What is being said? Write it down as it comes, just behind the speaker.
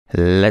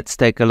Let's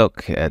take a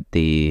look at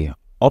the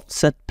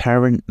offset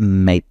parent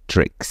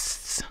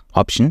matrix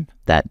option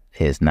that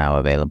is now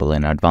available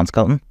in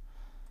AdvancedSkeleton.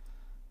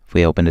 If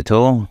we open the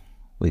tool,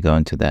 we go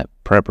into that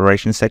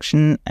preparation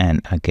section,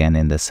 and again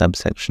in the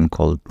subsection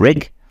called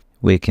rig,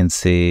 we can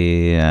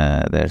see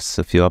there's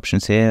a few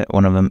options here.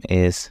 One of them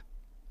is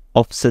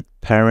offset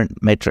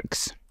parent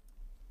matrix.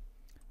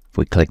 If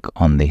we click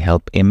on the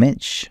help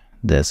image,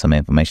 there's some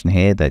information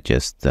here that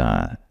just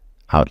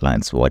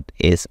outlines what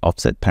is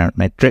offset parent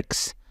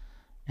matrix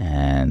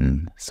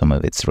and some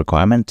of its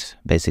requirement.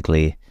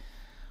 Basically,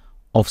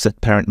 offset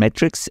parent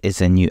matrix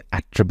is a new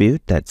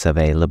attribute that's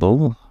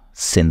available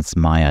since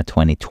Maya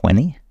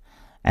 2020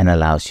 and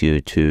allows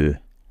you to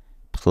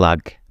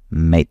plug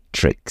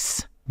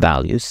matrix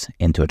values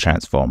into a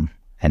transform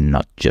and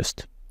not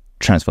just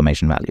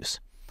transformation values.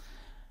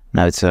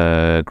 Now, it's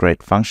a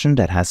great function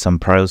that has some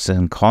pros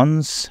and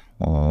cons.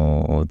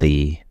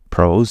 The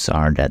pros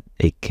are that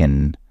it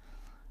can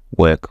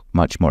work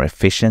much more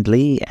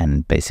efficiently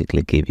and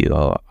basically give you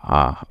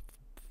a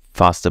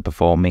faster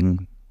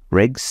performing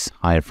rigs,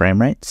 higher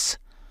frame rates,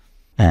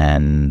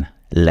 and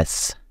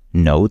less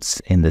nodes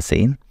in the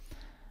scene.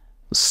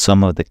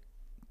 Some of the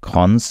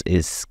cons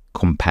is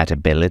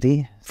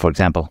compatibility. For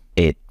example,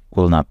 it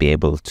will not be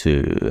able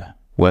to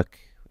work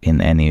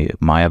in any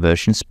Maya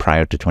versions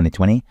prior to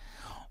 2020.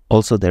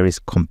 Also, there is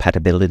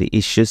compatibility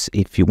issues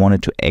if you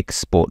wanted to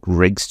export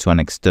rigs to an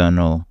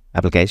external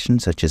application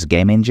such as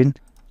game engine.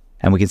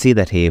 And we can see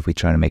that here if we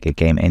try to make a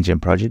game engine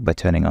project by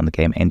turning on the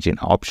game engine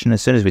option.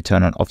 As soon as we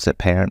turn on offset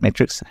parent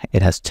matrix,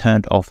 it has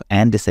turned off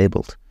and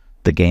disabled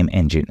the game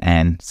engine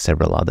and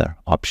several other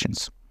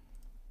options.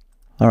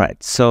 All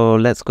right, so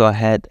let's go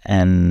ahead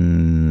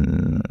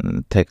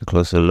and take a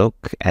closer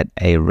look at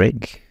a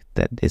rig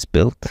that is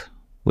built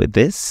with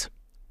this.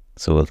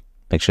 So we'll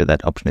make sure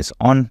that option is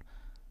on.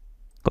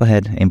 Go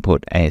ahead,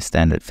 import a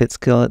standard fit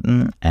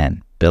skeleton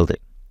and build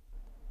it.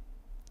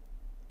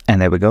 And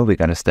there we go, we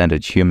got a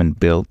standard human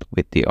build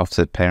with the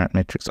offset parent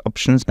matrix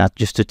options. Now,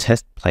 just to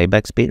test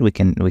playback speed, we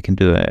can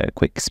do a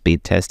quick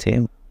speed test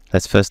here.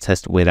 Let's first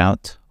test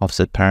without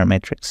offset parent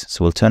matrix.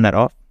 So we'll turn that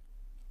off,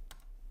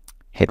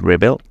 hit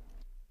rebuild.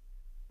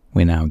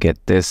 We now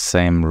get this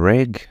same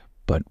rig,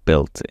 but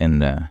built in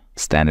the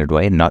standard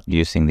way, not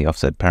using the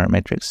offset parent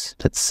matrix.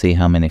 Let's see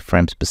how many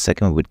frames per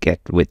second we would get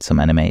with some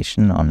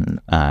animation on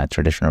a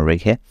traditional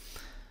rig here.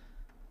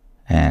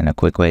 And a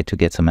quick way to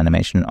get some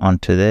animation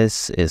onto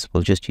this is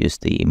we'll just use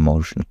the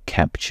motion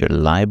capture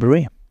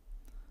library.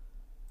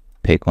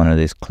 Pick one of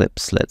these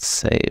clips, let's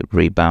say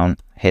rebound,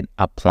 hit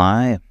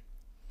apply,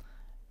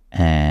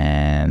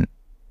 and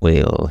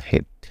we'll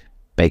hit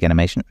bake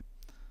animation.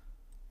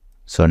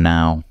 So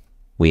now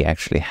we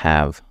actually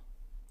have,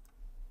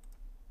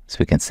 so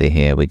we can see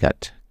here, we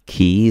got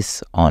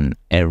keys on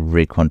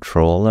every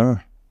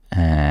controller,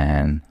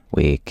 and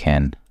we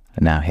can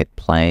now hit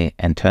play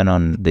and turn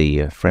on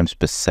the frames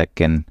per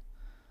second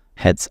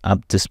heads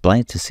up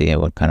display to see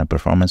what kind of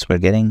performance we're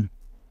getting.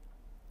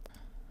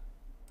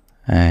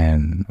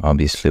 And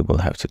obviously we'll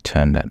have to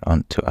turn that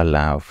on to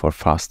allow for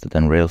faster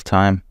than real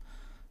time.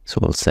 So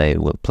we'll say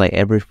we'll play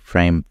every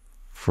frame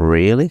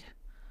freely,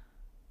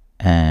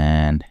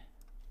 and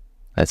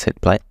let's hit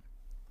play.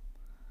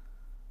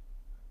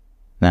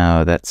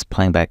 Now that's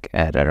playing back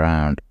at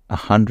around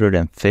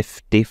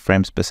 150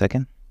 frames per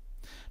second.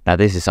 Now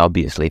this is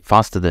obviously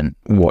faster than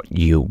what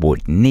you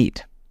would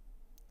need.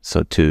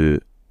 So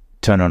to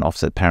turn on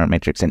offset parent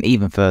matrix and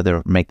even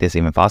further make this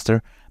even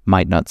faster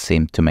might not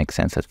seem to make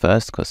sense at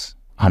first, because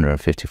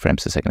 150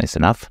 frames per second is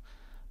enough.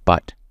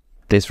 But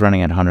this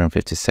running at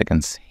 150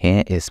 seconds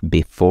here is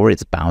before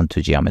it's bound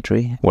to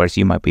geometry, whereas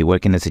you might be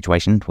working in a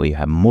situation where you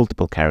have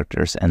multiple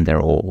characters and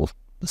they're all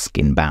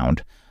skin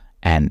bound.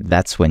 And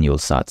that's when you'll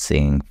start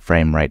seeing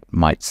frame rate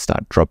might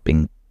start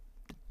dropping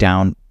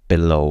down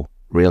below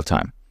real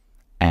time.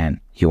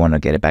 And you want to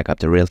get it back up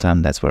to real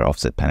time, that's where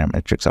offset parent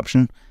matrix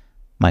option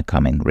might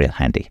come in real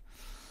handy.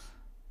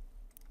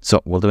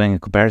 So we're doing a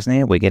comparison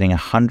here. We're getting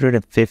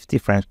 150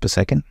 frames per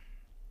second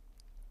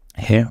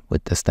here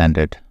with the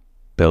standard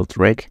build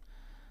rig.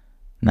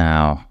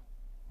 Now,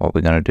 what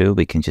we're going to do,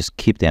 we can just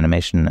keep the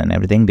animation and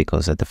everything,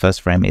 because at the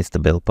first frame is the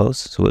build pose.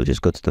 So we'll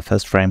just go to the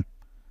first frame,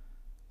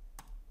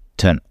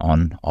 turn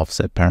on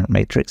offset parent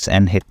matrix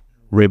and hit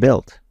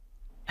rebuild.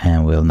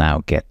 And we'll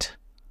now get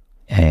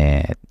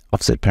a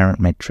offset parent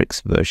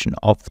matrix version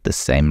of the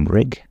same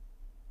rig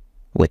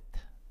with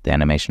the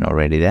animation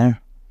already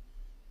there.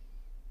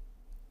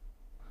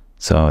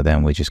 So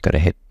then we just got to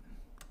hit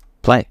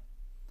play,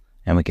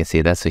 and we can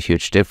see that's a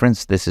huge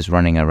difference. This is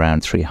running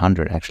around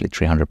 300, actually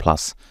 300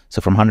 plus.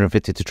 So from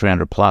 150 to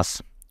 300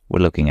 plus, we're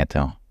looking at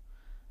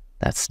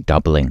that's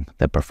doubling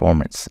the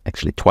performance,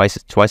 actually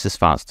twice as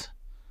fast.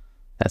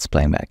 That's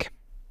playing back.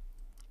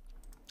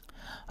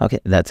 Okay,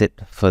 that's it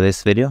for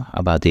this video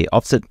about the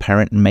offset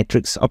parent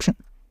matrix option.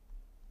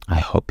 I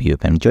hope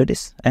you've enjoyed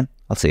this, and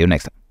I'll see you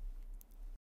next time.